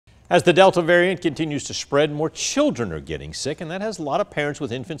As the Delta variant continues to spread, more children are getting sick, and that has a lot of parents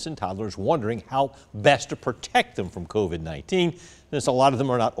with infants and toddlers wondering how best to protect them from COVID-19, since a lot of them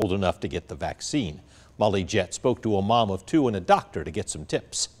are not old enough to get the vaccine. Molly Jett spoke to a mom of two and a doctor to get some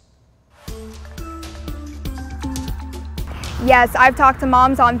tips. Yes, I've talked to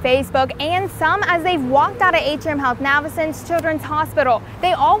moms on Facebook and some as they've walked out of Atrium Health Navicent's Children's Hospital.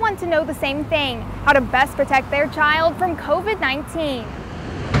 They all want to know the same thing, how to best protect their child from COVID-19.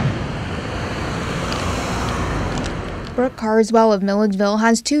 Brooke Carswell of Milledgeville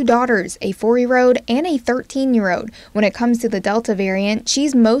has two daughters, a 4-year-old and a 13-year-old. When it comes to the Delta variant,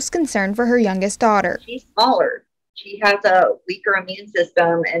 she's most concerned for her youngest daughter. She's smaller. She has a weaker immune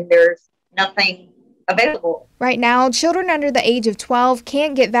system and there's nothing available. Right now, children under the age of 12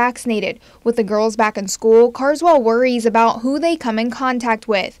 can't get vaccinated. With the girls back in school, Carswell worries about who they come in contact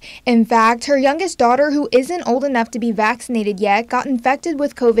with. In fact, her youngest daughter, who isn't old enough to be vaccinated yet, got infected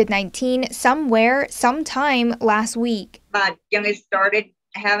with COVID-19 sometime last week. My youngest started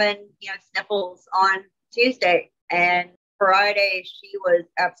having, sniffles on Tuesday, and Friday she was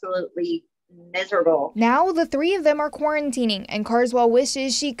absolutely miserable. Now the three of them are quarantining, and Carswell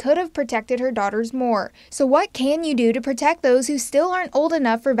wishes she could have protected her daughters more. So what can you do to protect those who still aren't old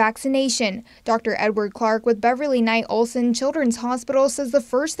enough for vaccination? Dr. Edward Clark with Beverly Knight Olson Children's Hospital says the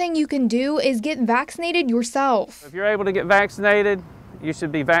first thing you can do is get vaccinated yourself. If you're able to get vaccinated, you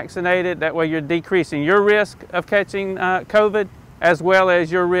should be vaccinated. That way you're decreasing your risk of catching COVID, as well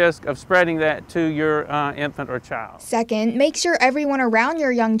as your risk of spreading that to your infant or child. Second, make sure everyone around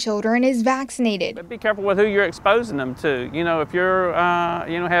your young children is vaccinated. But be careful with who you're exposing them to. If you're,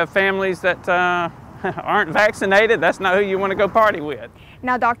 have families that aren't vaccinated, that's not who you want to go party with.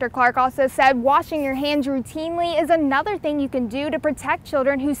 Now, Dr. Clark also said washing your hands routinely is another thing you can do to protect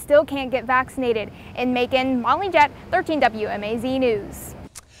children who still can't get vaccinated. In Macon, Molly Jett, 13 WMAZ News.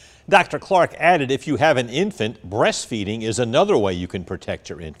 Dr. Clark added if you have an infant, breastfeeding is another way you can protect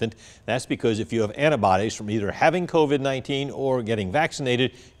your infant. That's because if you have antibodies from either having COVID-19 or getting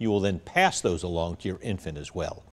vaccinated, you will then pass those along to your infant as well.